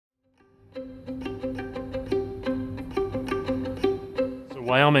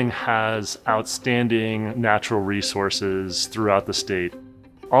Wyoming has outstanding natural resources throughout the state.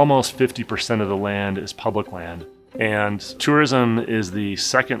 Almost 50% of the land is public land, and tourism is the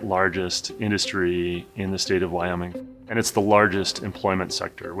second largest industry in the state of Wyoming, and it's the largest employment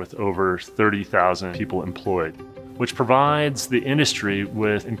sector with over 30,000 people employed, which provides the industry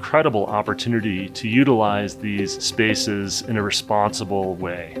with incredible opportunity to utilize these spaces in a responsible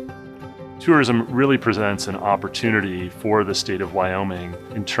way. Tourism really presents an opportunity for the state of Wyoming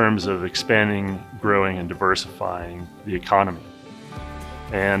in terms of expanding, growing, and diversifying the economy.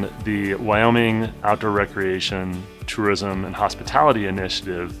 And the Wyoming Outdoor Recreation, Tourism, and Hospitality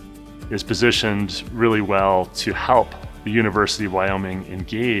Initiative is positioned really well to help the University of Wyoming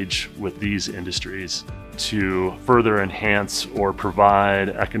engage with these industries to further enhance or provide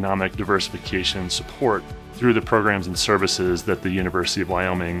economic diversification support through the programs and services that the University of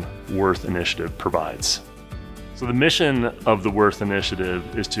Wyoming Worth Initiative provides. So the mission of the Worth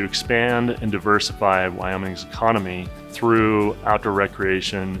Initiative is to expand and diversify Wyoming's economy through outdoor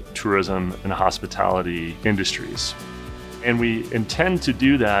recreation, tourism, and hospitality industries. And we intend to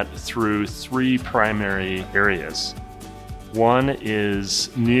do that through three primary areas. One is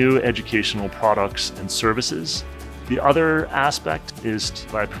new educational products and services. The other aspect is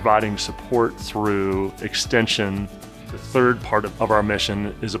by providing support through extension. The third part of our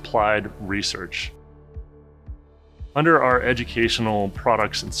mission is applied research. Under our educational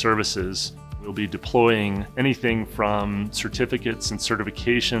products and services, we'll be deploying anything from certificates and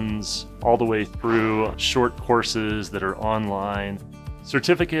certifications all the way through short courses that are online.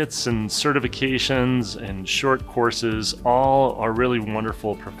 Certificates and certifications and short courses all are really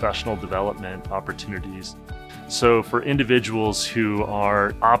wonderful professional development opportunities. So for individuals who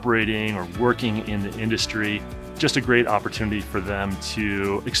are operating or working in the industry, just a great opportunity for them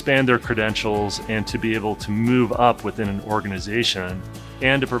to expand their credentials and to be able to move up within an organization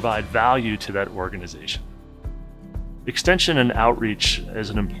and to provide value to that organization. Extension and outreach is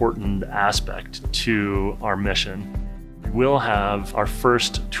an important aspect to our mission. We'll have our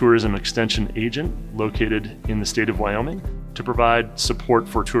first tourism extension agent located in the state of Wyoming to provide support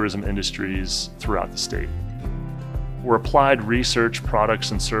for tourism industries throughout the state. For applied research products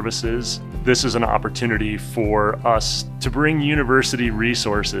and services, this is an opportunity for us to bring university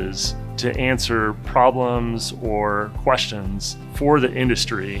resources to answer problems or questions for the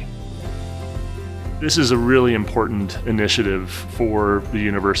industry. This is a really important initiative for the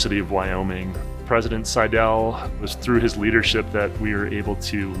University of Wyoming. President Seidel, was through his leadership that we were able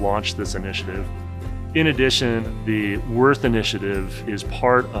to launch this initiative. In addition, the Worth Initiative is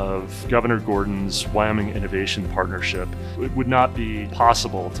part of Governor Gordon's Wyoming Innovation Partnership. It would not be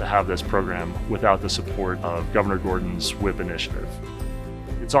possible to have this program without the support of Governor Gordon's WIP initiative.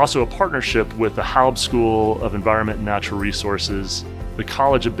 It's also a partnership with the Halb School of Environment and Natural Resources, the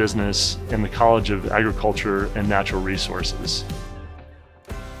College of Business, and the College of Agriculture and Natural Resources.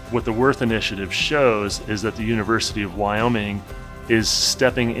 What the Worth Initiative shows is that the University of Wyoming is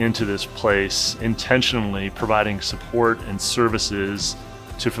stepping into this place intentionally, providing support and services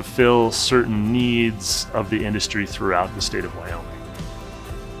to fulfill certain needs of the industry throughout the state of Wyoming.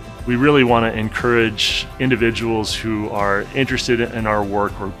 We really want to encourage individuals who are interested in our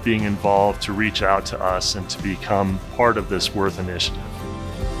work or being involved to reach out to us and to become part of this Worth Initiative.